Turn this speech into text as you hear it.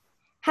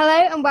Hello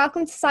and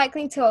welcome to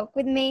Cycling Talk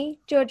with me,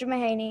 Georgia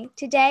Mahoney.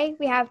 Today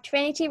we have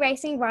Trinity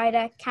Racing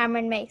rider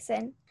Cameron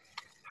Mason.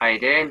 How you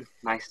doing?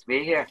 Nice to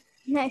be here.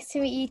 Nice to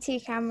meet you too,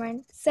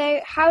 Cameron.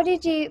 So how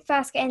did you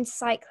first get into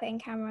cycling,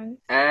 Cameron?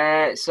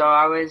 I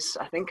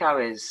think I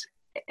was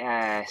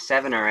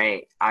 7 or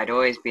 8. I'd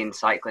always been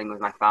cycling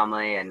with my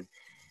family,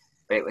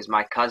 but it was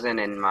my cousin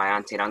and my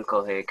auntie and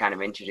uncle who kind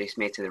of introduced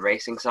me to the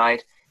racing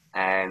side.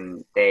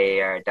 They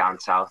are down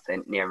south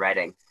near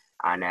Reading,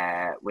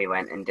 and we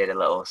went and did a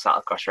little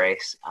saddlecross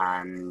race,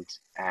 and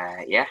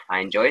I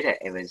enjoyed it.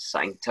 It was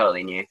something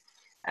totally new.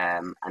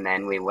 And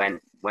then when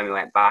we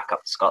went back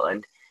up to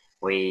Scotland,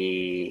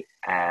 we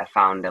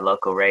found a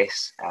local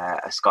race,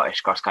 a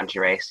Scottish cross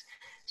country race.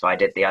 So I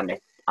did the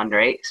under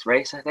eights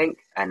race, I think,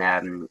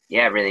 and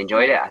really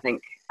enjoyed it. I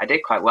think I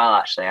did quite well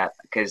actually,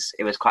 because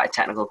it was quite a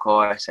technical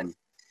course, and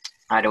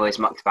I'd always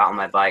mucked about on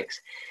my bikes.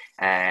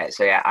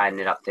 I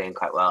ended up doing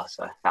quite well.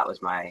 So that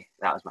was my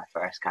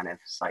first kind of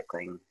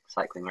cycling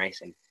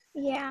racing.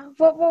 Yeah.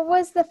 What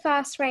was the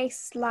first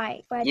race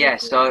like?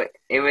 So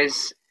it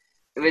was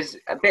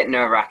a bit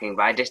nerve-wracking,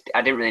 but I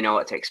didn't really know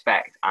what to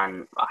expect,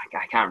 and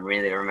I can't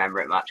really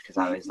remember it much because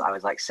I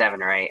was like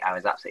 7 or 8. I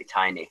was absolutely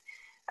tiny,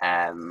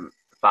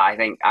 but I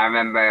think I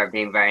remember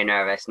being very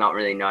nervous, not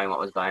really knowing what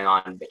was going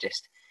on, but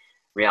just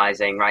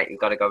realizing, right, you've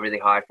got to go really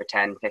hard for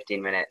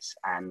 10-15 minutes,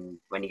 and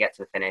when you get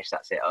to the finish,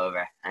 that's it,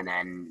 over, and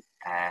then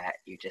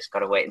you just got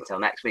to wait until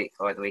next week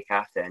or the week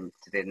after and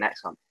to do the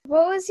next one.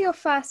 What was your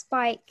first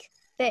bike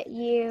that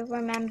you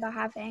remember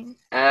having?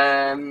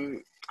 I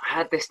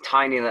had this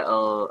tiny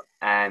little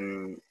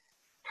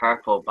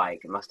purple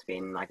bike. It must have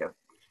been like a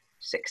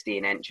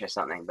 16-inch or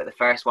something. But the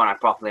first one I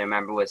properly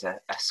remember was a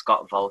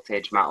Scott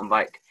Voltage mountain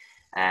bike,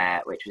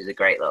 which was a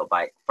great little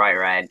bike, bright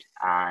red.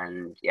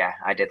 And yeah,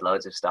 I did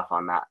loads of stuff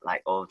on that,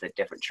 like all the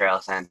different trail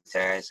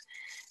centres,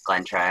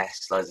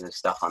 Glentress, loads of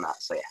stuff on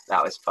that. So yeah,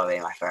 that was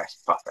probably my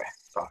first proper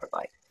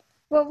bike.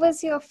 What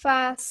was your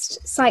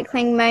first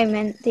cycling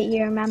moment that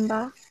you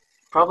remember?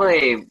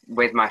 Probably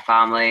with my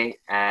family,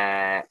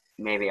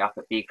 maybe up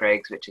at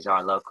Beakriggs, which is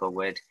our local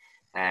wood,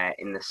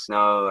 in the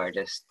snow or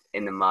just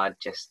in the mud.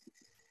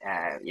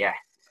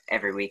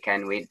 Every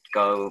weekend we'd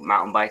go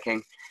mountain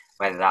biking,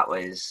 whether that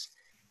was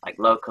like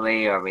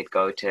locally or we'd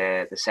go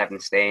to the Seven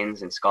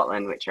Stains in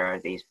Scotland, which are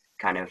these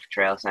kind of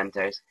trail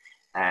centres.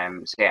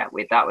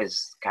 That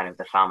was kind of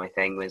the family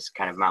thing, was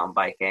kind of mountain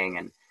biking,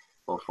 and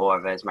all four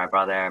of us, my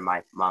brother,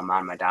 my mum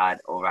and my dad,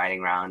 all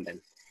riding around, and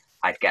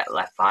I'd get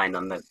left behind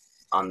on the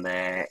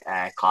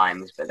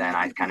climbs, but then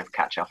I'd kind of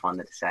catch up on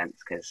the descents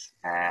because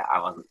I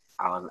was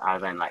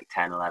only like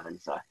 10, 11.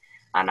 So,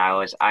 and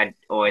I'd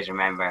always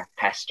remember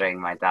pestering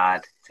my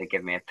dad to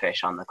give me a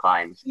push on the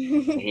climbs.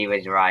 So he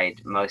would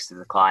ride most of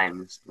the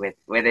climbs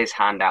with his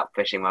hand out,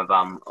 pushing my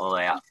bum all the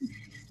way up.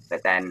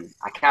 But then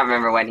I can't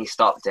remember when he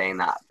stopped doing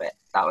that, but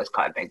that was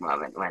quite a big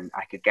moment when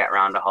I could get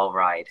around a whole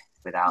ride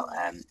without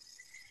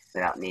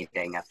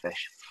needing a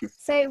push.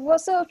 So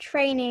what sort of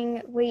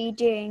training were you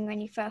doing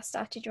when you first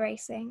started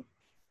racing?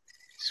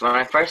 So when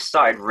I first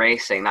started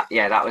racing,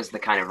 that was the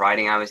kind of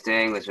riding I was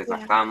doing, was with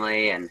my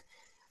family, and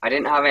I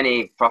didn't have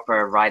any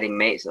proper riding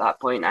mates at that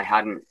point. I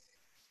hadn't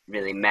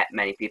really met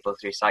many people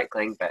through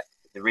cycling, but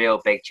the real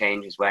big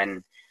change is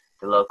when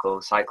the local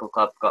cycle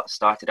club got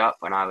started up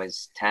when I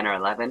was 10 or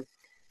 11.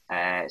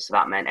 So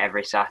that meant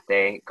every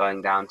Saturday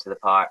going down to the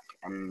park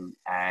and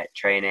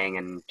training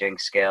and doing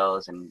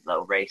skills and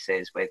little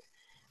races with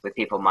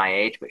people my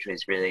age, which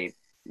was really,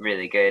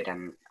 really good.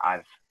 And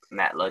I've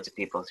met loads of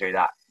people through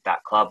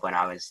that club when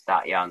I was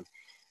that young.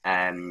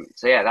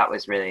 That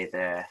was really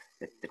the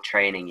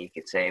training, you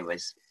could say,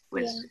 was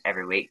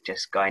every week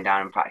just going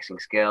down and practicing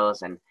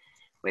skills, and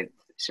with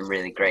some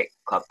really great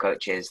club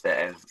coaches that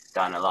have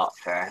done a lot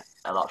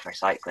for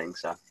cycling.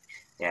 So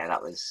yeah,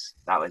 that was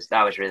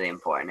really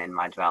important in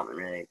my development.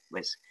 Really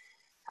was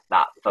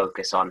that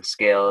focus on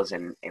skills,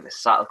 and it was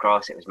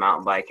saddlecross, it was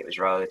mountain bike, it was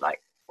road.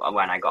 Like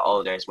when I got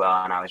older as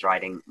well, and I was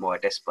riding more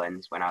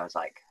disciplines when I was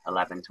like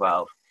 11,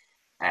 12.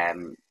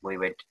 We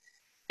would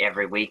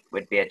every week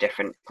would be a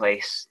different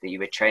place that you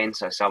would train.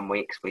 So some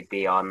weeks we'd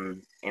be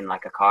in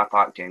like a car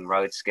park doing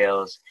road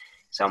skills.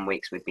 Some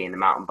weeks we'd be in the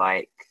mountain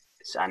bike,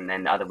 and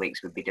then other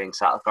weeks we'd be doing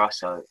saddlecross.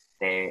 So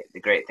the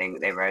great thing,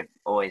 they were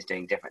always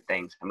doing different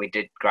things. And we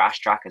did grass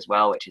track as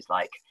well, which is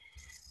like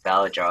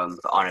velodrome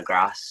but on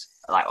grass.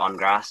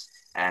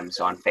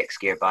 So on fixed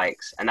gear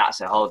bikes, and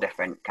that's a whole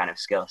different kind of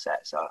skill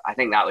set. So I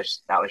think that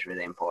was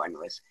really important,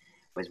 was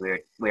we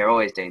were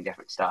always doing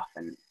different stuff,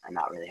 and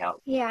that really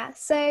helped. Yeah.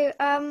 So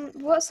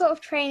what sort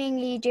of training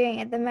are you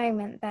doing at the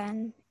moment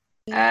then?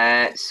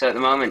 So at the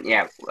moment,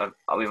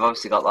 we've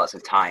obviously got lots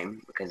of time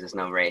because there's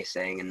no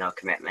racing and no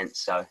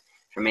commitments. So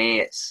for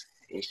me, it's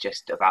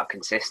just about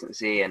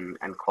consistency and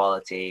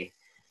quality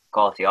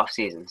off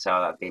season. So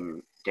I've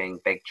been doing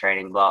big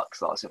training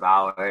blocks, lots of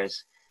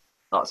hours,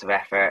 lots of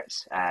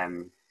efforts.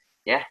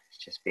 It's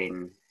just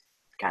been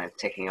kind of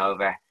ticking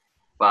over.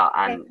 Well,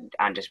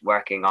 and just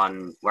working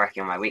on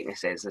my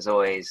weaknesses. There's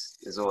always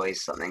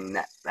something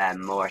that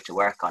more to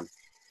work on.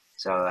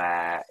 So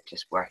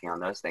just working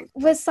on those things.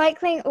 Was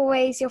cycling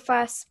always your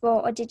first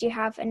sport, or did you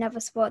have another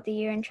sport that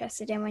you were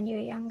interested in when you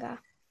were younger?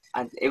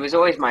 It was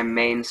always my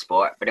main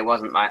sport, but it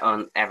wasn't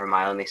ever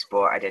my only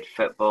sport. I did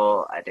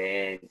football, I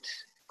did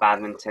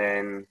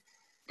badminton,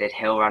 did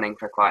hill running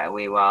for quite a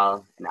wee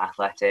while in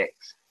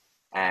athletics.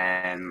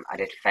 I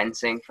did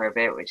fencing for a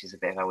bit, which is a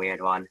bit of a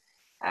weird one.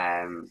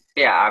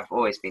 Yeah, I've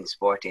always been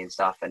sporty and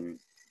stuff, and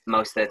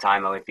most of the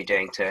time I would be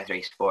doing 2 or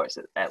 3 sports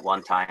at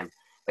one time,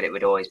 but it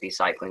would always be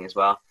cycling as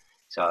well.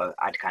 So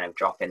I'd kind of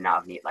drop in and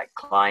out of like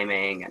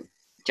climbing, and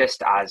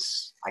just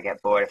as I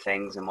get bored of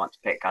things and want to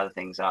pick other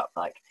things up,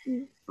 like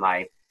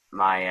my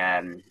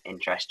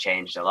interest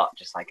changed a lot,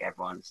 just like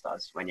everyone's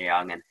does when you're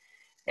young, and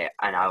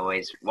I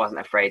always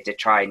wasn't afraid to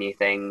try new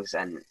things,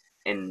 and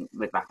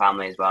with my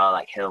family as well,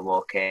 like hill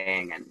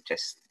walking, and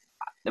just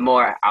the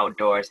more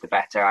outdoors the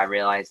better. I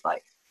realized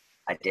like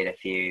I did a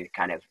few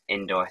kind of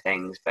indoor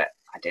things, but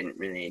I didn't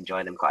really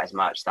enjoy them quite as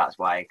much. That's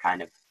why I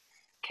kind of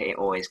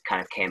always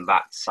kind of came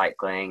back to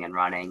cycling and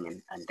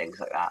running and things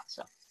like that.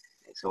 So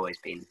it's always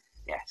been,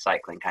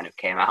 cycling kind of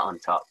came out on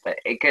top, but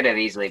it could have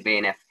easily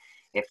been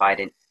if I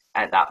didn't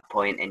at that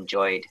point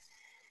enjoyed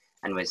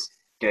and was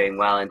doing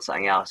well in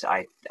something else.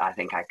 I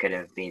think I could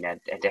have been a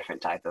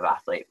different type of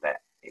athlete, but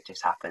it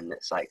just happened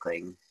that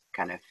cycling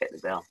kind of fit the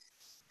bill.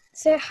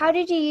 So how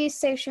did you use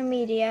social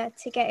media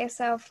to get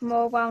yourself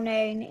more well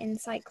known in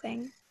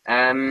cycling?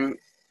 So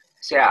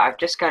yeah, I've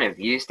just kind of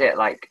used it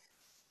like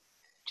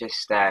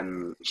just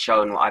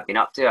shown what I've been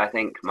up to. I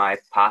think my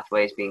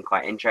pathway's been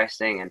quite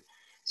interesting, and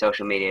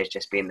social media has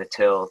just been the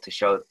tool to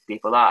show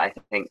people that. I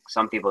think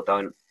some people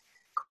don't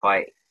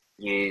quite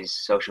use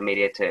social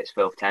media to its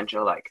full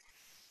potential. Like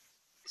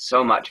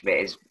so much of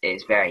it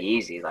is very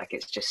easy. Like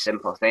it's just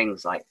simple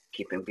things like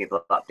keeping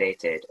people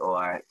updated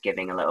or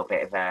giving a little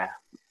bit of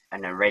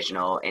an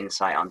original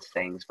insight onto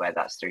things, whether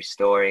that's through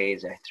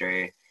stories or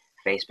through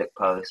Facebook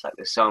posts. Like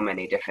there's so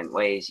many different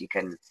ways you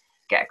can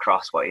get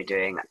across what you're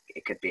doing.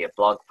 It could be a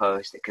blog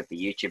post, it could be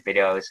YouTube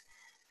videos.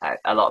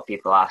 A lot of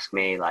people ask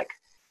me like,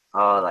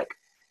 oh, like,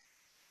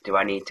 do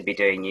I need to be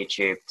doing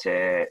YouTube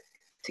to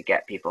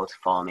get people to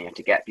follow me or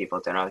to get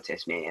people to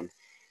notice me? And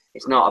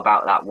it's not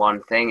about that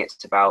one thing.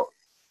 It's about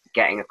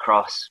getting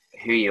across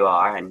who you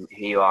are and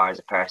who you are as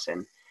a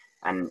person.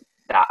 And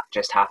that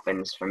just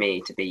happens for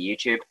me to be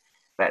YouTube.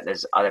 But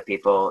there's other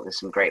people, there's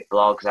some great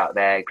blogs out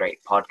there,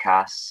 great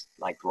podcasts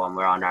like the one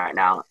we're on right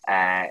now,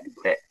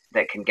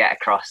 that can get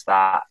across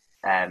that,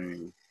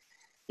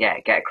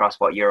 get across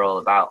what you're all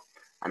about.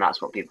 And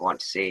that's what people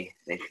want to see.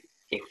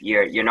 If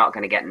you're not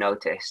going to get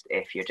noticed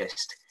if you're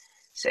just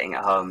sitting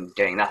at home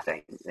doing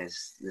nothing.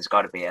 There's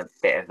got to be a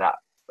bit of that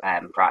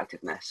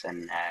proactiveness,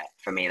 and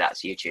for me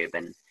that's YouTube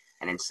and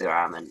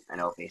Instagram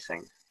and all these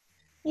things.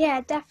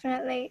 Yeah,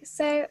 definitely.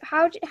 So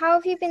how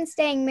have you been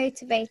staying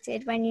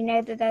motivated when you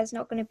know that there's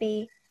not going to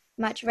be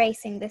much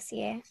racing this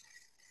year?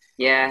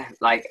 Yeah,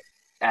 like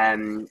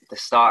the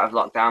start of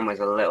lockdown was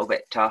a little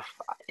bit tough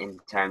in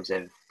terms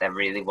of there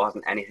really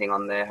wasn't anything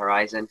on the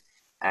horizon.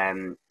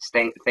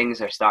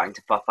 Things are starting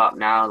to pop up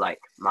now. Like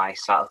my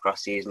cyclocross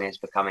season is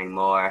becoming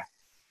more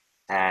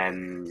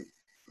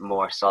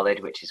solid,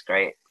 which is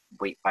great.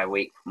 Week by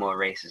week, more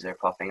races are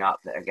popping up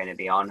that are going to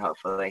be on,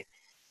 hopefully.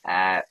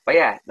 But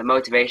yeah, the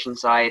motivation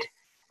side,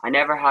 I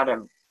never had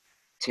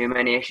too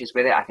many issues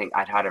with it. I think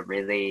I'd had a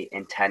really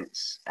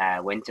intense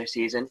winter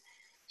season.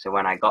 So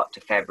when I got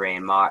to February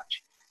and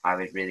March, I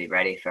was really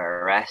ready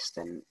for a rest,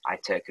 and I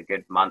took a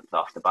good month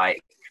off the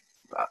bike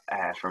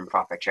from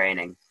proper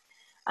training.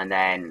 And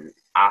then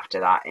after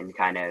that, in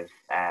kind of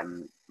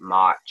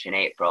March and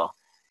April,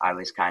 I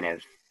was kind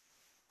of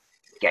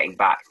getting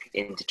back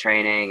into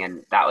training,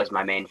 and that was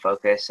my main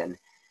focus. And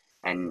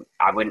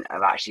I wouldn't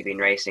have actually been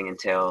racing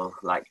until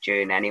like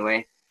June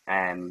anyway.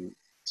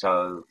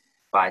 So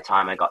by the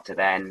time I got to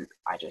then,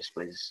 I just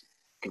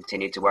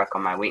continued to work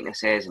on my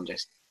weaknesses and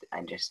just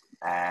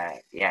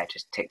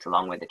ticked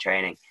along with the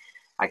training.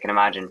 I can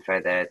imagine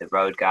for the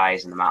road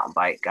guys and the mountain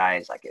bike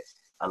guys, like it's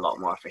a lot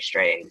more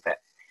frustrating, but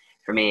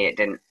for me, it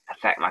didn't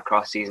affect my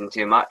cross season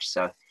too much.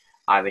 So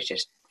I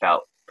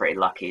felt pretty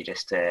lucky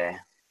just to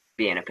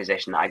be in a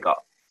position that I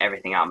got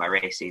everything out of my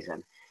race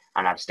season,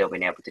 and I've still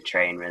been able to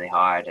train really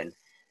hard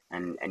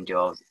and do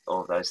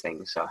all of those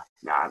things. So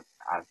no,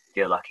 I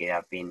feel lucky.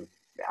 I've been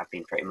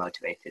pretty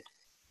motivated.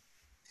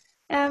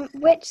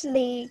 Which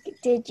league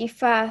did you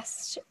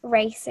first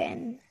race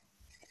in?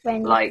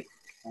 Like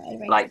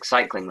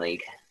cycling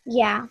league?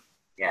 Yeah.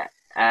 Yeah.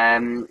 I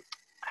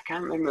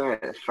can't remember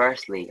the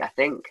first league. I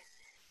think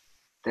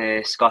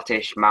the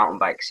Scottish mountain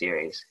bike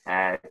series,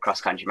 cross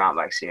country mountain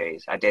bike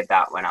series. I did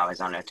that when I was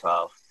under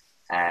 12.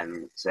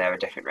 So there were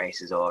different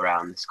races all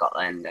around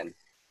Scotland, and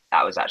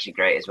that was actually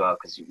great as well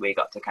because we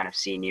got to kind of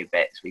see new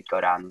bits. We'd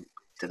go down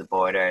to the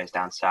borders,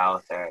 down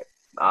south, or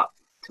up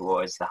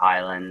towards the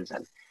Highlands,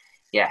 and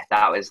yeah,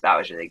 that was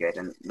really good.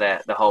 And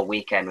the whole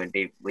weekend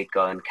we'd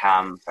go and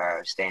camp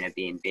or stay in a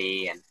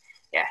B&B, and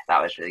yeah,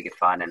 that was really good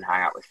fun, and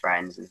hang out with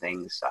friends and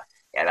things. So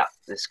yeah,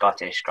 the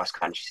Scottish cross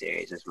country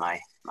series was my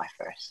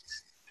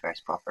first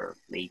proper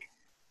league.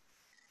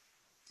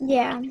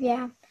 Yeah,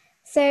 yeah.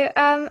 So,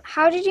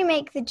 how did you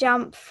make the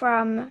jump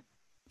from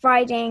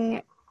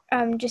riding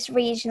just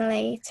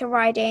regionally to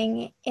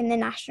riding in the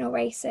national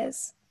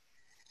races?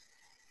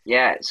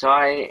 Yeah, so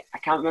I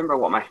can't remember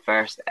what my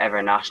first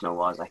ever national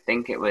was. I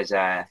think it was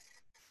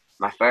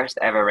my first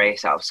ever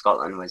race out of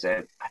Scotland was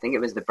I think it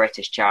was the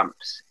British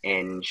Champs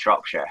in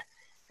Shropshire,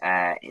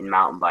 in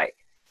mountain bike,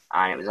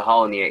 and it was a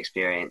whole new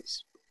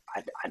experience.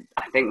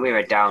 I think we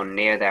were down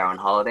near there on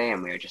holiday,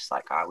 and we were just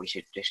like, oh, we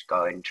should just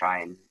go and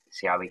try and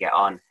see how we get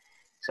on.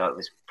 So it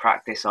was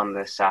practice on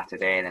the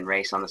Saturday, and then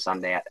race on the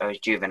Sunday. I was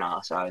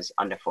juvenile, so I was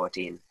under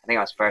 14. I think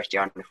I was first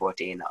year under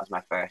 14. That was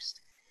my first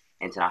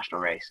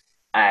international race,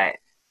 uh,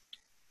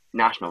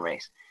 national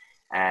race.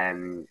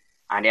 And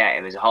yeah,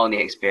 it was a whole new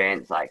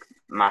experience, like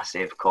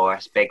massive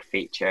course, big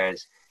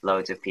features,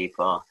 loads of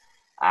people,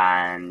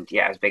 and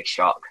yeah, it was a big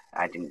shock.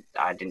 I didn't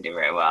do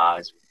very well. I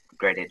was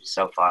gridded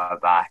so far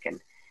back, and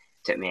it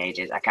took me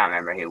ages. I can't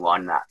remember who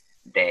won that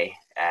day.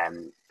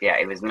 Yeah,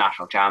 it was the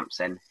national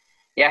champs, and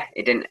yeah,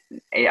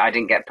 I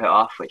didn't get put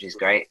off, which is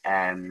great.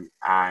 And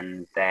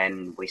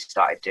then we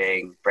started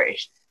doing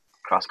British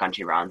cross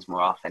country rounds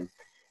more often,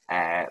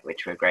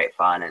 which were great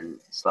fun, and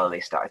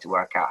slowly started to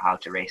work out how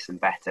to race them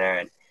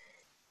better,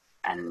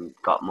 and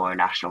got more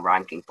national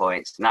ranking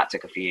points. And that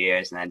took a few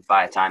years. And then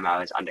by the time I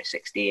was under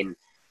 16,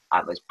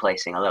 I was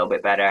placing a little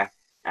bit better.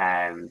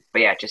 But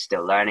yeah, just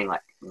still learning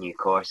like new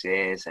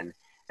courses. And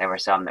there were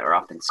some that were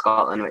up in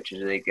Scotland, which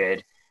was really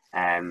good.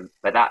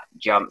 But that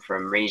jump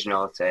from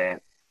regional to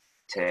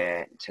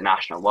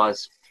national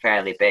was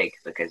fairly big,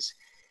 because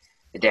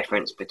the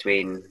difference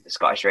between the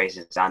Scottish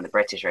races and the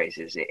British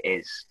races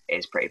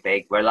is pretty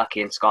big. We're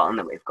lucky in Scotland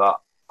that we've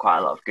got quite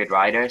a lot of good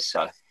riders,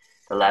 so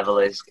the level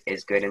is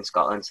good in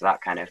Scotland, so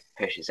that kind of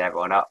pushes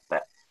everyone up.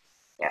 But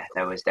yeah,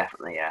 there was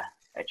definitely a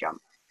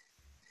jump.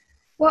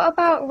 What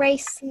about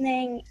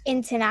racing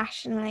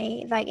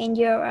internationally, like in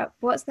Europe?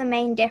 What's the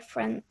main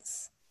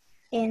difference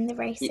in the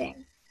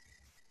racing?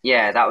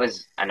 Yeah, that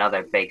was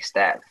another big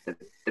step.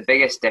 The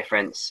biggest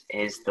difference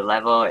is the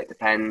level. It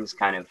depends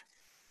kind of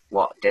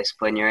what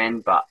discipline you're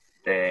in, but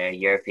the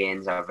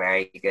Europeans are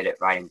very good at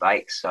riding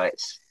bikes, so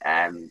it's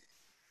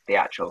the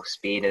actual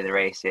speed of the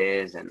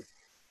races, and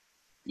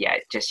yeah,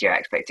 just your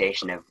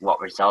expectation of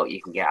what result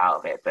you can get out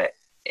of it. But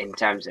in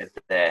terms of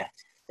the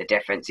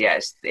difference, yeah,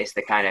 it's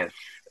the kind of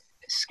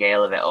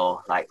scale of it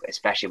all. Like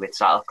especially with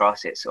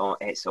cyclocross, it's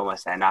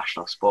almost a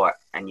national sport,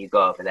 and you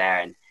go over there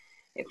and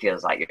it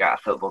feels like you're at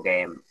a football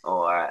game,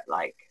 or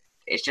like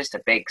it's just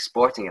a big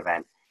sporting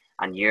event,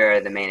 and you're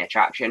the main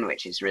attraction,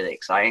 which is really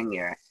exciting.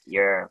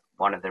 You're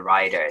one of the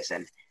riders,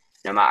 and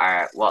no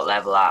matter what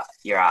level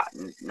you're at,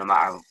 no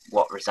matter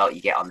what result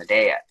you get on the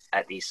day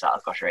at these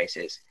cyclocross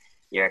races,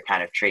 you're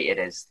kind of treated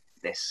as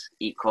this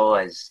equal,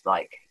 as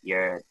like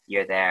you're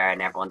there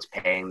and everyone's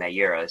paying their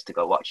euros to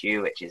go watch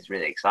you, which is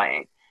really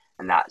exciting.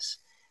 And that's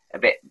a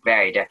bit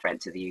very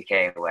different to the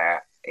UK,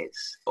 where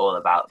it's all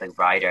about the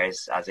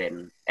riders, as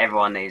in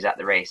everyone who's at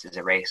the race is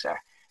a racer.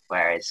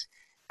 Whereas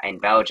in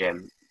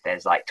Belgium,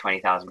 there's like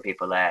 20,000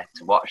 people there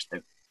to watch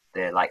the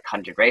like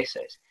 100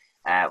 racers,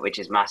 which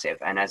is massive.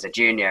 And as a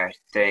junior,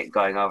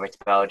 going over to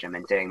Belgium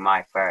and doing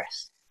my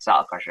first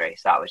cyclocross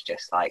race, that was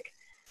just like,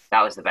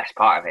 that was the best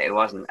part of it. It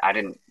wasn't, I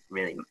didn't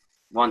really,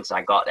 once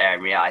I got there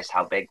and realized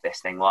how big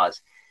this thing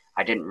was,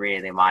 I didn't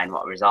really mind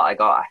what result I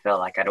got. I felt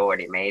like I'd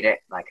already made it,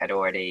 like I'd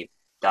already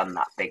done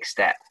that big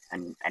step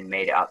and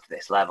made it up to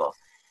this level.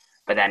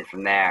 But then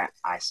from there,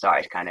 I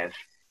started kind of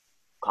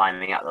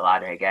climbing up the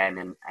ladder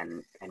again,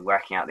 and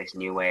working out this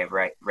new way of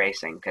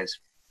racing, because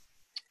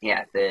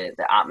yeah, the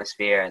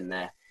atmosphere and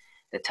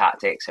the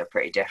tactics are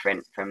pretty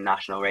different from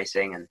national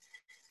racing,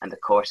 and the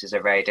courses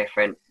are very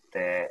different.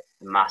 The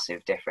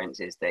massive difference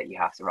is that you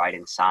have to ride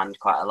in sand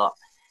quite a lot,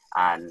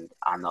 and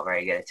I'm not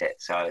very good at it,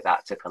 so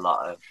that took a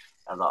lot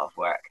of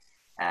work,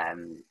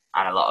 and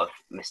a lot of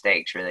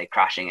mistakes, really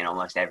crashing in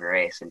almost every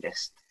race and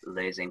just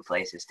losing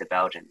places to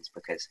Belgians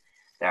because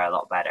they're a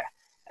lot better.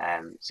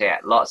 So yeah,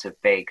 lots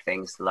of big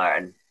things to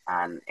learn,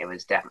 and it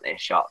was definitely a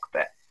shock.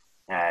 But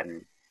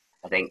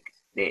I think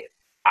the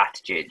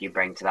attitude you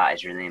bring to that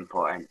is really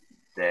important.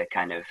 The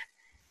kind of,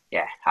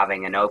 yeah,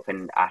 having an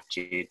open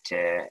attitude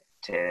to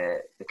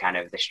the kind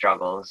of the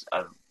struggles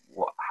of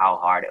how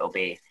hard it'll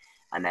be,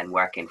 and then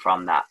working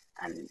from that,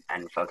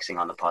 and focusing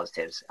on the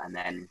positives, and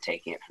then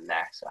taking it from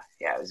there. So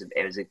yeah,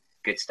 it was a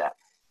good step.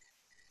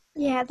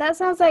 Yeah, that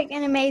sounds like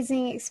an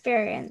amazing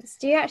experience.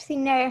 Do you actually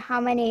know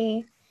how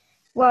many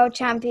World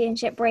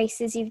Championship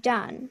races you've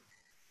done?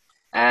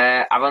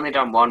 I've only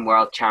done one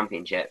World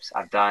Championships.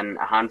 I've done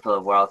a handful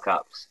of World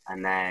Cups,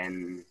 and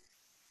then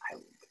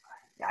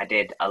I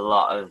did a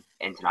lot of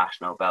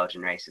international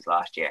Belgian races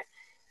last year.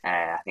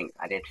 I think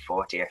I did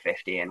 40 or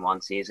 50 in one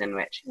season,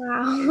 which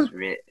Wow. is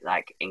really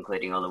like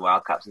including all the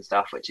World Cups and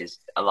stuff, which is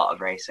a lot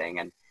of racing,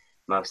 and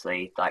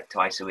mostly like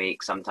twice a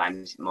week,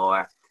 sometimes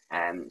more.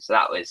 So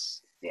that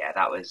was, yeah,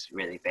 that was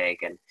really big,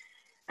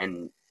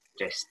 and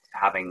just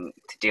having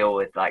to deal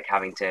with like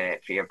having to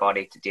for your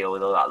body to deal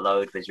with all that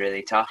load was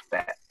really tough.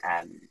 But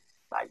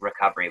like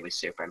recovery was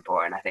super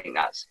important. I think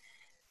that's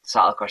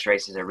cyclocross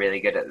races are really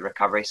good at the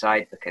recovery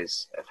side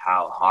because of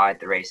how hard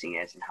the racing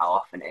is and how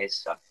often it is.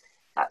 So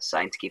that's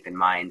something to keep in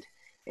mind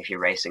if you're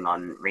racing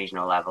on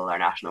regional level or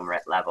national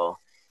level.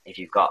 If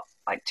you've got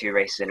like 2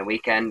 races in a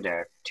weekend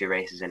or 2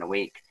 races in a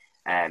week,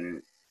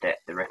 the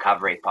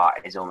recovery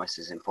part is almost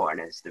as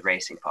important as the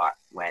racing part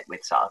with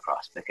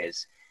cyclocross,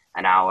 because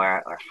an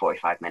hour or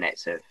 45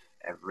 minutes of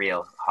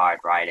real hard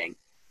riding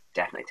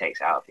definitely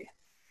takes out of you.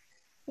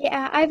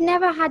 Yeah, I've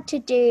never had to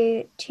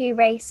do 2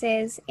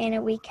 races in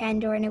a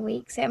weekend or in a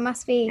week, so it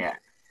must be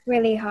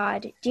really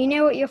hard. Do you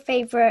know what your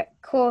favorite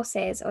course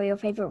is or your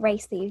favorite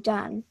race that you've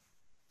done?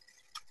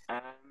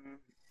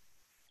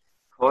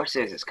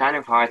 Courses, it's kind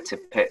of hard to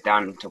put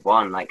down to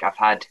one. Like I've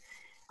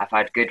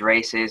had good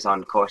races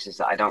on courses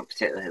that I don't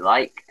particularly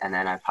like, and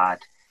then I've had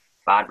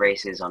bad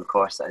races on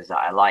courses that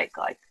I like.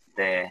 Like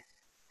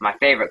my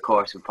favorite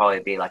course would probably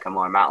be like a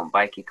more mountain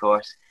bikey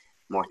course,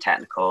 more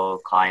technical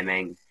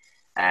climbing.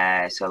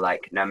 So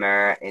like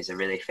Namur is a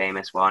really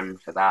famous one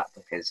for that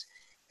because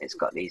it's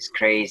got these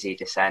crazy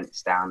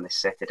descents down the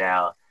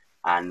Citadel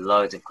and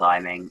loads of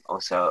climbing.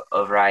 Also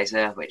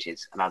Overijse, which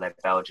is another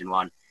Belgian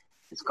one,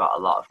 it's got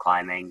a lot of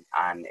climbing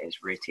and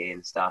it's routine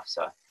and stuff.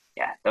 So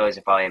yeah, those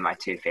are probably my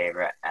 2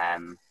 favorite.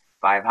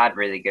 But I've had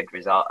really good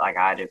result. Like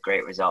I had a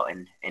great result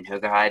in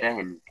Hoogerheide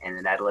in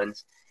the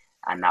Netherlands,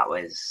 and that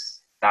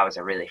was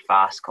a really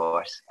fast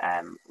course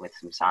with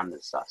some sand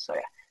and stuff. So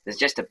yeah, there's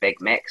just a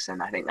big mix,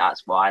 and I think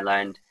that's what I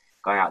learned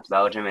going out to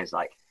Belgium is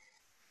like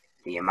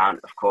the amount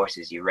of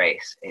courses you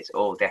race. It's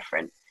all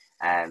different,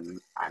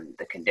 and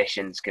the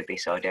conditions could be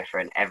so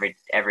different.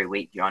 Every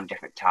week you're on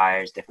different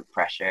tires, different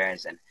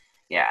pressures, and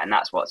yeah, and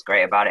that's what's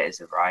great about it is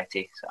the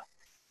variety. So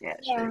yeah,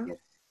 it's really good.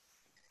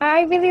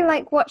 I really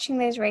like watching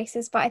those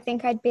races, but I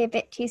think I'd be a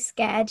bit too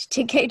scared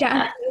to go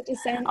down the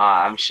descent.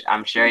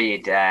 I'm sure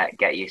you'd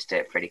get used to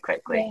it pretty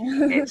quickly.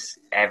 Yeah. It's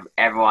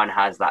everyone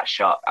has that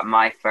shock.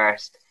 My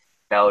first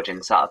Belgian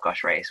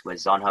cyclocross race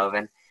was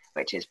Zonhoven,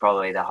 which is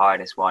probably the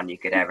hardest one you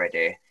could ever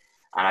do,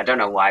 and I don't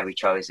know why we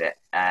chose it.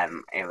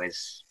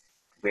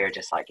 We were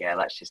just like, yeah,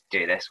 let's just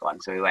do this one.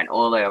 So we went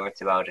all the way over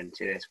to Belgium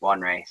to this one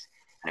race,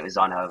 and it was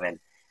Zonhoven,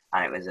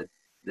 and it was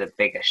the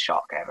biggest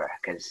shock ever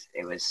because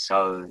it was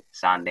so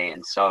sandy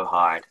and so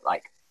hard.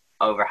 Like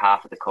over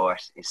half of the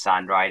course is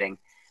sand riding,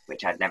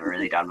 which I'd never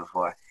really done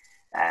before.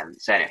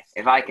 So anyway,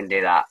 if I can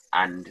do that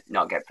and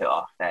not get put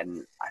off,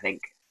 then I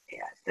think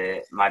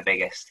my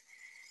biggest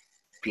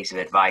piece of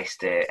advice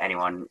to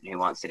anyone who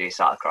wants to do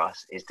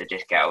cyclocross is to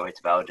just get over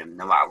to Belgium,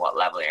 no matter what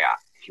level you're at.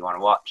 If you want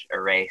to watch a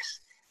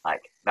race,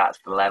 like that's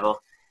the level,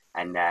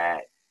 and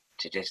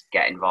to just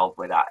get involved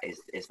with that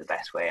is the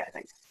best way, I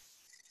think.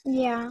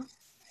 Yeah.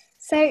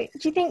 So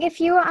do you think if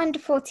you were under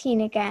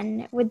 14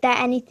 again, would there be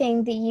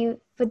anything that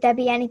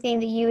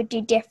you would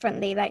do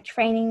differently, like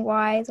training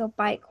wise or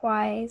bike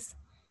wise?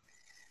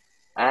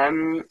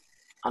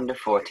 Under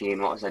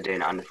 14, what was I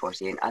doing at under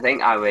 14? I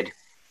think I would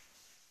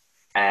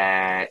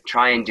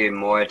try and do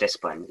more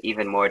discipline,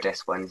 even more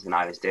disciplines than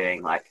I was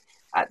doing. Like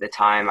at the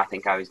time, I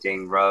think I was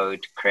doing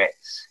road,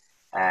 crits,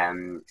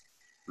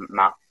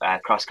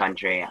 cross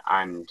country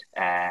and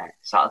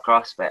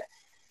cyclocross. But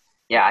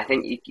yeah, I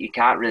think you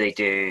can't really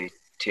do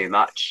too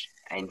much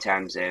in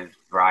terms of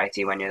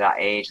variety when you're that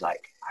age.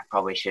 Like I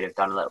probably should have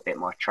done a little bit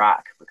more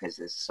track because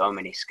there's so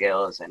many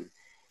skills and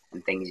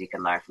things you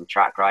can learn from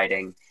track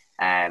riding.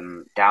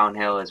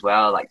 Downhill as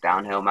well, like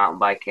downhill mountain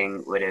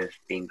biking would have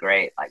been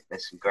great. Like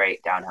there's some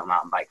great downhill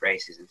mountain bike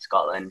races in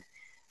Scotland,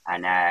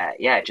 and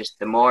just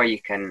the more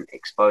you can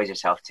expose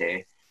yourself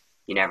to,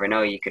 you never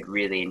know, you could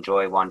really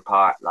enjoy one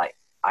part. Like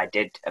I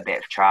did a bit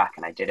of track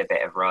and I did a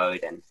bit of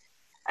road, and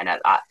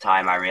at that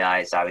time I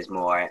realized I was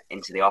more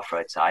into the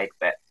off-road side,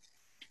 but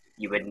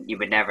you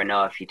would never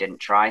know if you didn't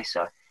try.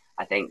 So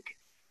I think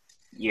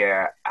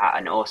you're at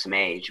an awesome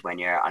age when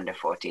you're under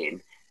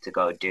 14 to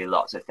go do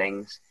lots of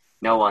things.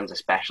 No one's a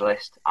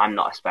specialist. I'm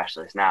not a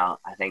specialist now.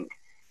 I think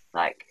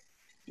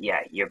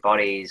your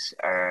bodies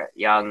are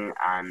young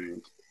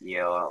and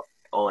you're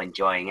all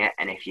enjoying it,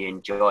 and if you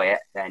enjoy it,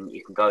 then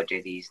you can go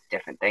do these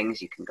different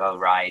things. You can go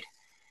ride,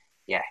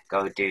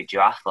 go do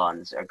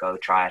duathlons or go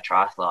try a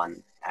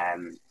triathlon,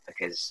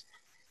 because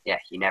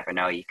you never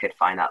know, you could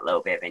find that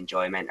little bit of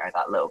enjoyment or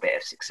that little bit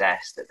of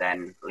success that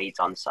then leads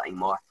on to something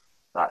more.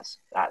 That's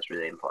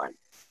really important.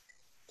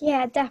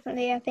 Yeah,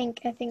 definitely. I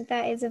think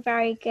that is a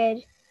very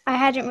good. I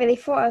hadn't really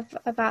thought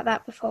about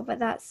that before, but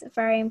that's a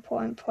very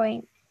important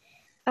point.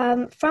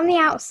 From the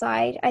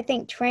outside, I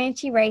think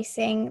Trinity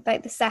Racing,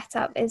 like the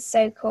setup, is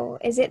so cool.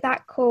 Is it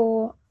that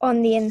cool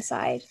on the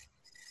inside?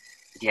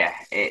 Yeah,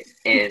 it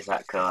is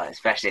that cool,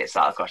 especially at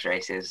cyclocross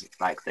races.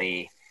 Like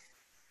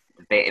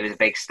it was a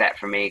big step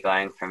for me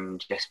going from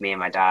just me and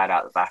my dad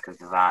out the back of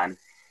the van,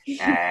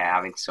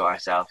 having to sort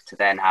ourselves, to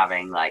then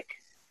having like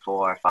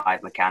 4 or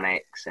 5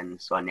 mechanics and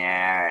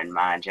soigneur and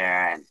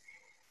manager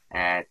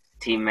and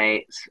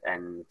teammates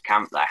and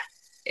camp.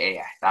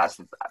 That's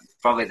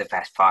probably the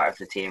best part of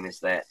the team is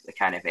the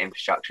kind of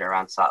infrastructure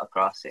around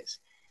cyclocross.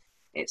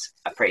 It's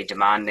a pretty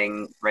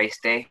demanding race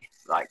day,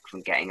 like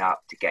from getting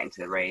up to getting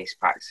to the race,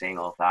 practicing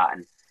all of that,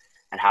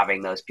 and and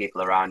having those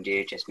people around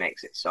you just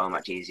makes it so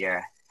much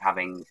easier.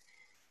 Having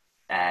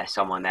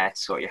someone there to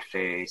sort your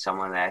food,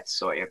 someone there to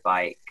sort your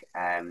bike.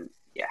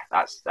 Yeah,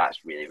 that's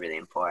really, really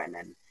important.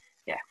 And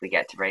yeah, we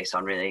get to race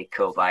on really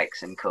cool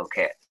bikes and cool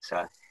kit,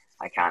 so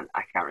I can't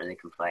really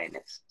complain.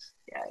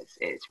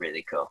 It's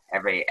really cool.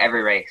 Every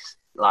race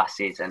last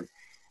season,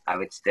 I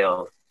would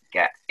still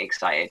get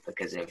excited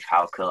because of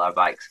how cool our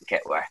bikes and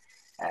kit were.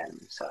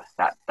 So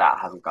that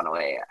hasn't gone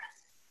away yet.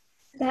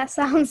 That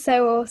sounds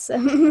so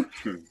awesome.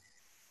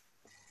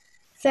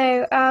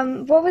 So,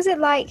 what was it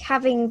like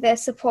having the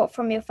support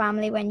from your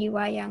family when you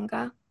were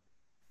younger?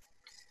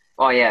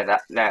 Oh yeah,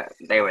 that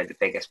they were the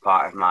biggest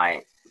part of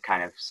my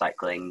kind of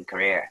cycling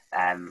career.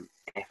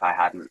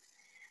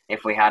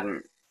 If we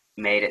hadn't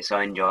made it so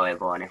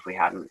enjoyable, and if we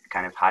hadn't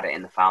kind of had it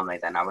in the family,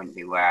 then I wouldn't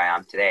be where I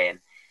am today. And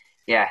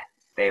yeah,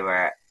 they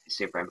were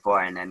super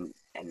important, and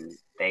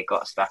they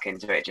got stuck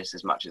into it just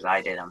as much as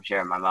I did. I'm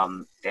sure my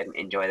mum didn't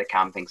enjoy the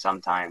camping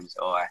sometimes,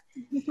 or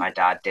my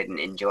dad didn't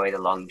enjoy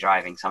the long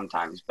driving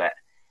sometimes, but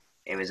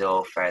it was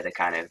all for the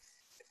kind of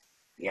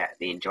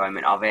the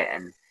enjoyment of it.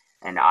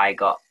 And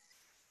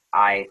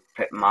I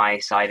put my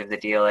side of the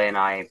deal in.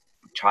 I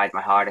tried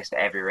my hardest at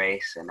every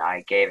race, and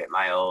I gave it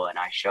my all, and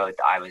I showed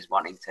that I was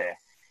wanting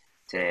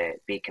to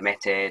be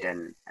committed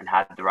and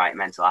had the right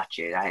mental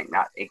attitude. I think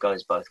that it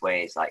goes both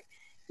ways. Like,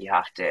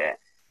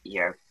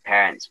 your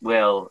parents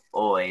will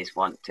always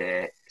want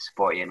to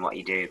support you in what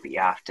you do, but you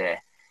have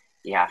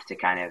to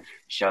kind of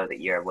show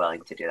that you're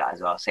willing to do that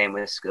as well. Same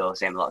with school,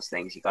 same with lots of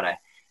things. You gotta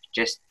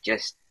just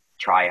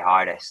try your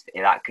hardest.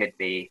 That could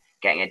be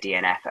getting a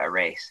DNF at a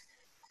race,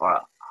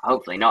 or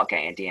hopefully not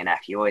getting a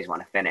DNF. You always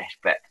want to finish,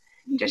 but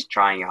just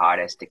trying your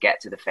hardest to get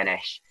to the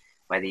finish,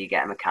 whether you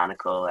get a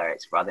mechanical or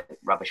it's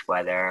rubbish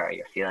weather or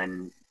you're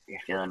feeling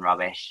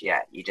rubbish.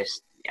 You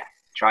just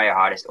try your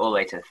hardest all the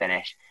way to the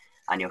finish,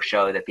 and you'll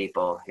show the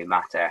people who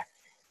matter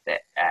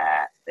that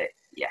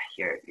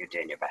you're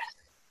doing your best.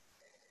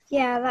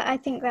 Yeah, I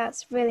think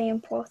that's really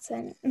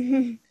important.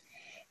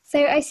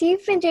 So I see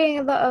you've been doing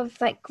a lot of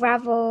like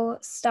gravel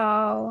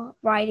style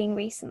riding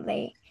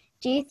recently.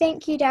 Do you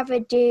think you'd ever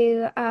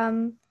do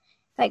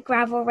like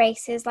gravel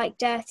races like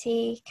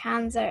Dirty,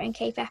 Kanza and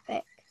Cape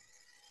Epic?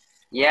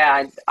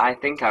 Yeah, I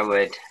think I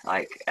would.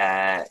 Like,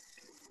 the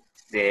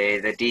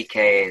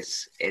DK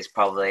is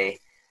probably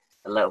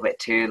a little bit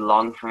too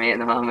long for me at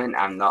the moment.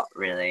 I'm not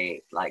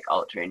really like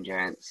ultra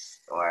endurance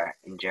or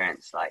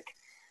endurance like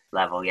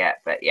level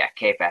yet, but yeah,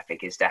 Cape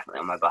Epic is definitely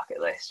on my bucket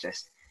list.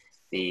 Just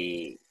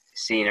the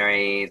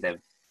scenery, the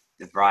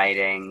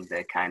riding,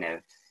 the kind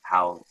of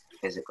how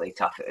physically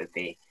tough it would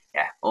be.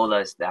 Yeah, all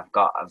those. I've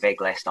got a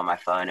big list on my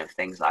phone of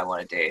things that I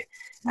want to do,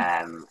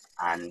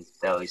 and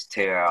those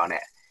two are on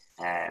it.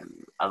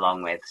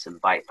 Along with some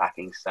bike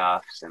packing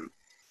stuff, some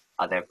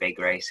other big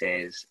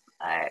races.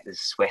 There's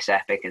Swiss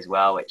Epic as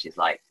well, which is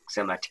like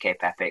similar to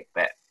Cape Epic,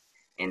 but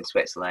in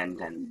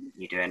Switzerland, and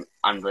you do an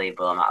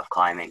unbelievable amount of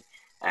climbing.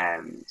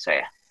 So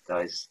yeah,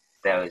 those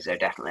are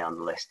definitely on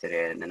the list to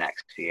do in the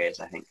next few years,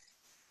 I think.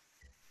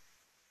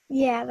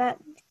 Yeah,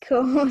 that's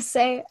cool.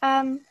 So,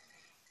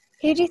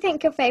 who do you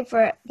think your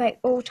favorite like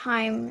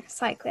all-time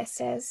cyclist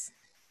is?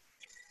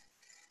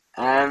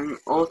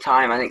 All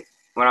time, I think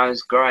when I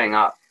was growing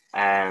up,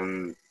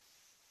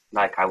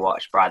 like I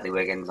watched Bradley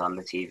Wiggins on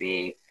the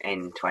TV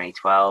in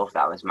 2012.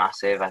 That was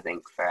massive. I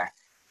think for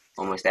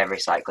almost every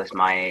cyclist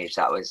my age,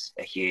 that was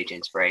a huge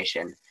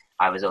inspiration.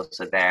 I was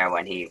also there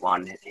when he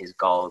won his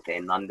gold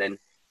in London,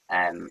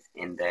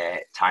 in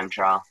the time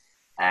trial.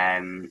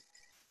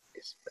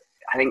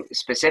 I think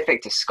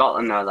specific to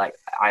Scotland though, like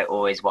I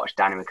always watch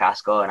Danny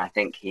McCaskill, and I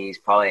think he's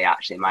probably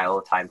actually my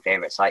all-time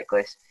favorite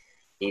cyclist.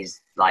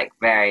 He's like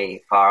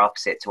very far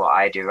opposite to what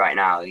I do right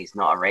now. He's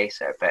not a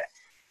racer, but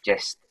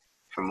just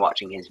from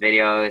watching his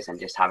videos and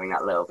just having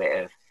that little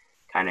bit of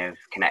kind of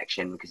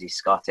connection because he's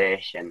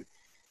Scottish, and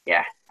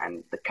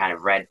and the kind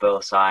of Red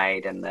Bull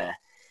side and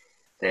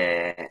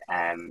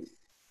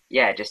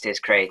just his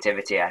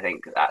creativity. I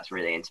think that's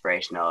really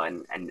inspirational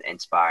and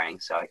inspiring.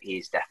 So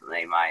he's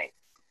definitely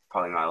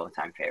probably my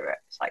all-time favorite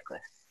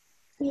cyclist.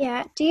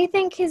 Yeah. Do you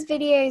think his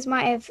videos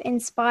might have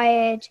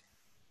inspired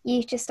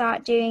you to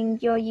start doing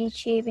your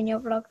YouTube and your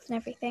vlogs and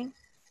everything?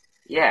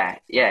 Yeah,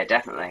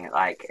 definitely.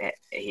 Like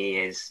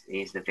he's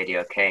the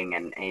video king,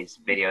 and his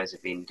videos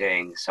have been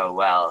doing so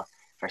well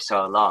for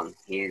so long.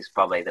 He's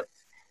probably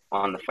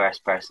one of the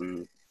first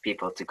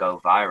people to go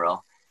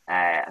viral.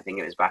 I think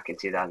it was back in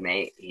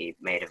 2008. He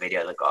made a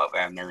video that got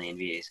over 1 million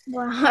views.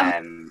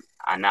 Wow.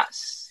 And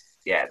that's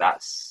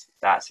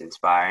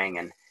inspiring.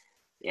 And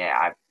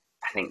I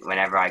think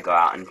whenever I go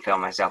out and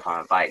film myself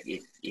on a bike,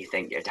 you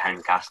think you're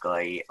Danny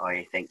McCaskill, or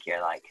you think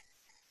you're like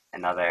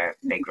another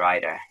big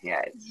rider.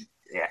 Yeah.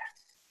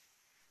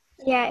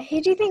 Yeah.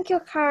 Who do you think your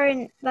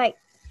current like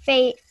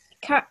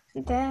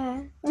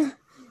there?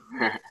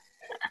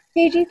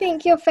 Who do you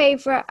think your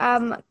favorite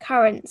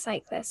current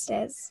cyclist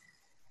is?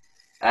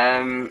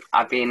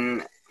 I've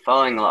been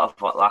following a lot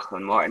of what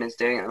Lachlan Morton is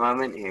doing at the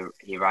moment.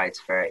 He rides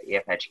for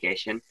EF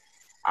Education,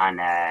 and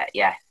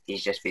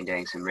he's just been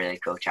doing some really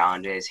cool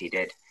challenges. He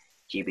did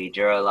GB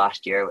Duro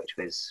last year, which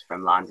was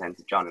from Land's End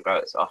to John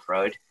O'Groats off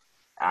road,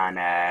 and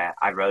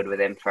I rode with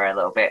him for a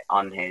little bit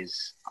on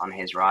his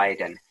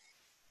ride, and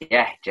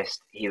yeah,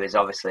 just he was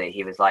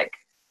like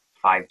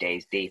 5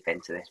 days deep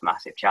into this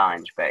massive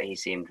challenge, but he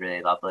seemed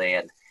really lovely,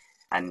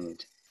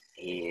 and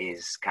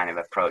his kind of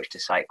approach to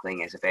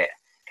cycling is a bit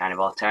kind of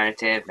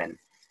alternative, and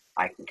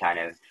I can kind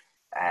of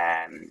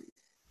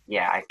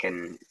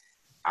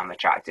I'm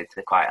attracted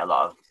to quite a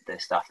lot of the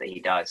stuff that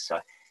he does. So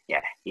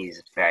yeah,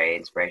 he's very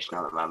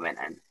inspirational at the moment,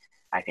 and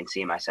I can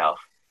see myself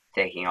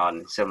taking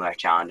on similar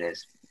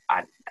challenges.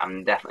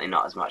 I'm definitely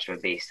not as much of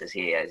a beast as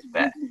he is,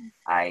 but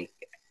I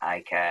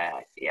I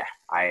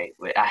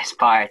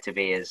aspire to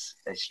be as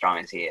strong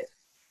as he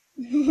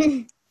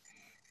is.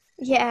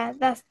 Yeah,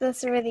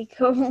 that's really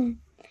cool.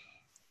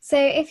 So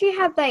if you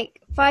had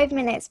like 5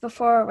 minutes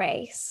before a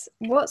race,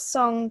 what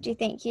song do you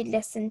think you'd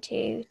listen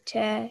to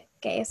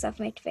get yourself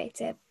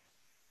motivated?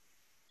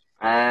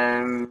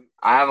 I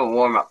have a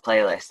warm-up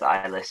playlist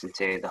that I listen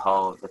to the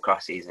whole of the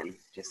cross season,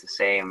 just the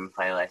same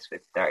playlist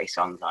with 30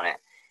 songs on it.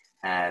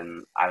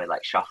 I would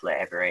like shuffle it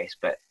every race,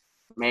 but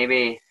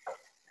maybe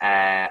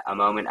A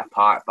Moment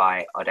Apart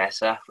by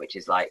Odessa, which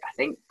is like, I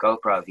think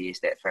GoPro have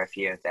used it for a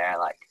few of their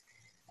like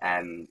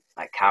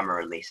camera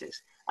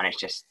releases, and it's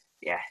just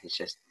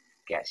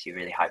gets you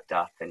really hyped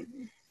up, and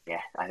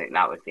yeah, I think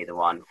that would be the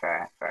one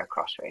for a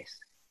cross race.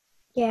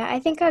 Yeah, I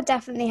think I'll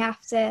definitely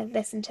have to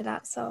listen to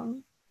that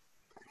song.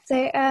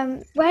 So,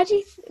 where do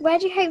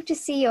you hope to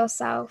see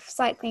yourself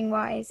cycling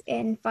wise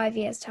in 5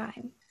 years'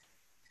 time?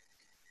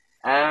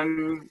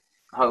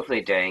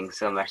 Hopefully doing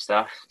similar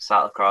stuff,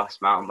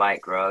 cyclocross, mountain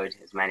bike, road,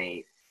 as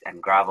many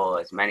and gravel,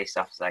 as many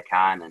stuff as I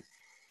can,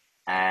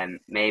 and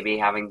maybe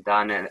having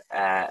done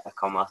a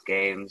Commonwealth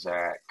Games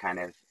or kind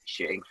of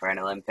shooting for an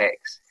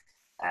Olympics.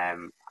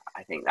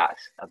 I think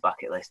that's a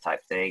bucket list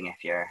type thing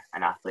if you're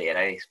an athlete at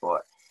any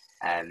sport.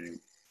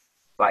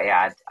 But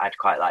yeah, I'd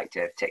quite like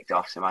to have ticked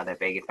off some other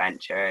big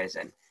adventures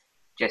and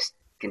just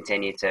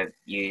continue to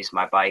use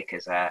my bike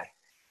as a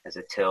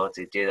tool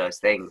to do those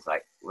things.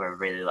 Like, we're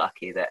really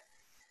lucky that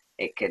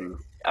it can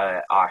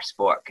our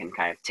sport can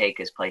kind of take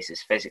us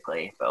places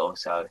physically, but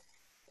also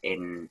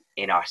in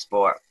our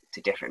sport to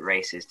different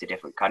races, to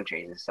different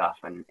countries and stuff.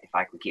 And if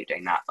I can keep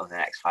doing that over the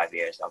next 5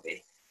 years, I'll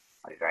be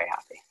very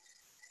happy.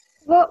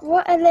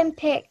 What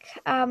Olympic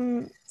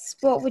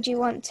sport would you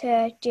want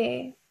to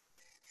do?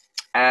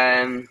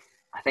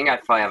 I think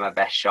I'd probably have my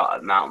best shot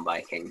at mountain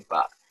biking,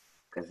 but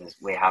because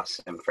we have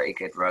some pretty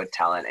good road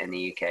talent in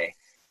the UK,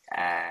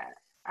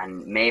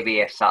 and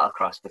maybe if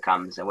cyclocross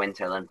becomes a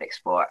Winter Olympic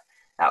sport,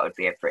 that would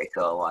be a pretty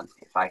cool one.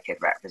 If I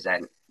could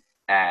represent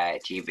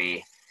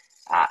GB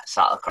at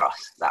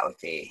cyclocross, that would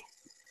be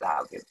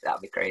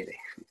crazy.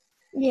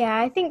 Yeah,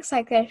 I think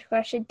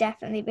cyclocross should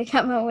definitely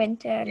become a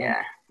winter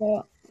Olympic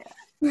sport.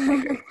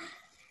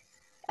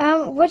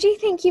 Yeah. What do you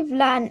think you've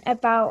learned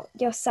about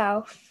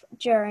yourself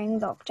during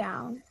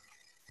lockdown?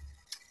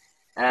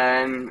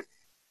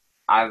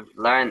 I've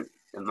learned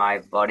that my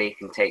body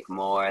can take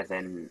more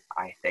than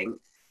I think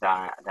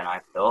than I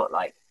thought.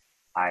 Like,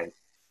 I've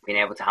been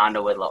able to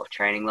handle with a lot of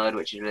training load,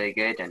 which is really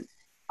good, and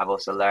I've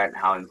also learned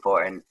how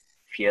important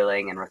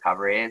fueling and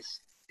recovery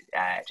is.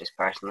 Just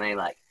personally,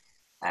 like,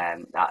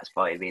 that's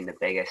probably been the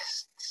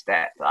biggest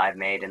step that I've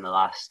made in the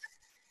last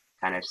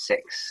kind of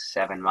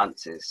 6-7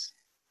 months, is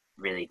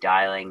really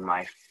dialing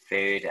my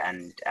food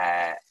and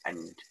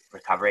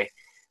recovery,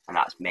 and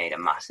that's made a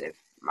massive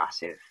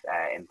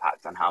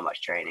impact on how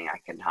much training I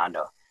can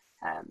handle.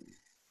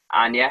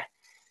 And yeah,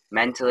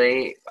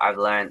 mentally, I've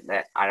learned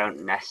that I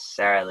don't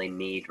necessarily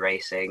need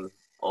racing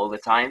all the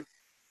time,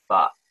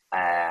 but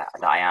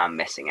that I am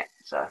missing it.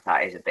 So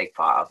that is a big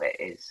part of it.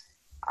 Is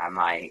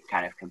my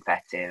kind of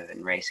competitive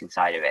and racing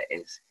side of it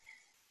is,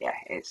 yeah,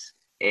 it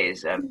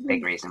is a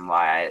big reason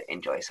why I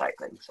enjoy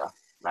cycling. So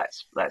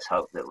let's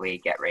hope that we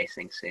get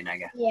racing soon, I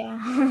guess.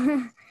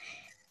 Yeah.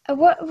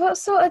 What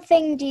sort of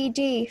thing do you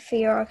do for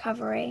your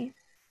recovery?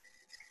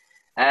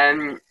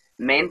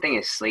 Main thing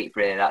is sleep,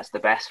 really. That's the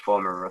best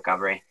form of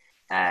recovery.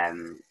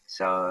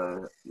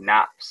 So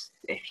naps,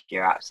 if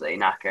you're absolutely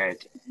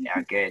knackered,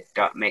 are good.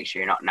 Don't make sure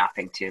you're not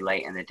napping too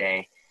late in the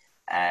day.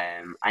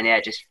 And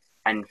yeah,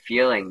 and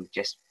fueling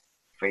just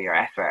for your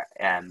effort.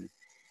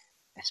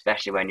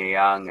 Especially when you're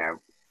young, or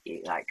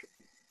like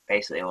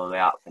basically all the way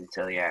up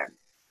until you're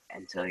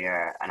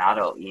an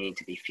adult, you need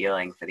to be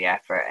fueling for the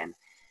effort,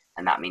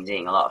 and that means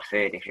eating a lot of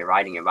food if you're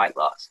riding your bike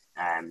lots.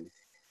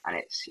 And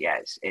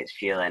it's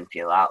fuel in,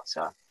 fuel out.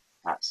 So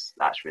that's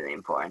really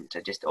important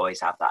to just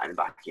always have that in the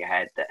back of your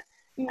head, that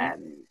that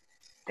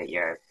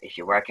if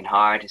you're working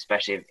hard,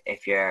 especially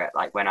if you're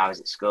like when I was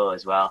at school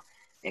as well,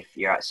 if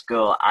you're at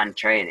school and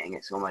training,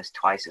 it's almost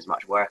twice as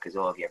much work as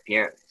all of your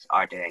peers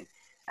are doing,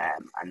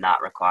 and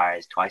that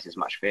requires twice as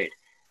much food.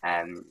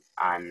 And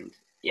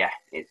yeah,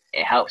 it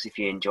helps if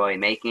you enjoy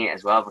making it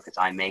as well, because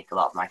I make a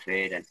lot of my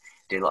food and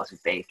do lots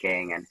of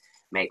baking and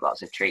make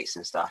lots of treats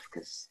and stuff,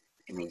 because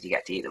it means you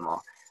get to eat them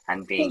all.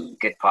 And being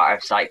good part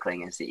of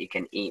cycling is that you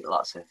can eat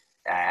lots of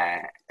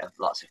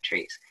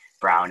treats,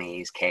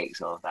 brownies,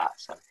 cakes, all of that.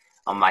 So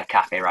on my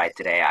cafe ride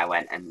today, I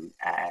went and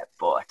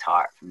bought a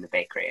tart from the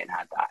bakery and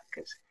had that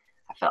because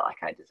I felt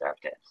like I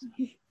deserved it. So.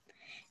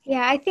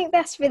 Yeah, I think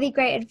that's really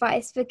great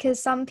advice,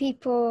 because some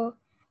people,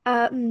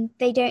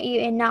 they don't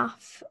eat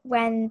enough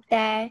when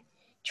they're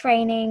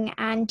training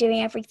and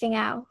doing everything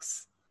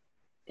else.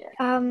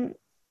 Yeah.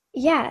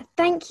 Yeah,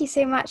 thank you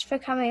so much for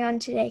coming on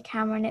today,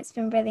 Cameron. It's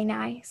been really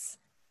nice.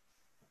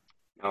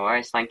 No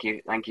worries. Thank you.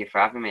 Thank you for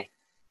having me.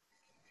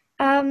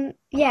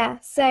 Yeah,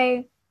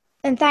 so,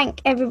 and thank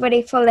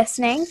everybody for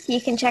listening. You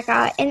can check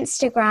out our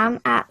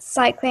Instagram at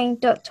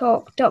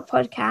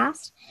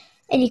cycling.talk.podcast,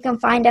 and you can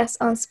find us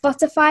on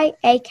Spotify,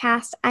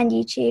 Acast, and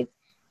YouTube.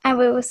 And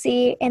we will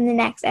see you in the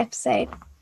next episode.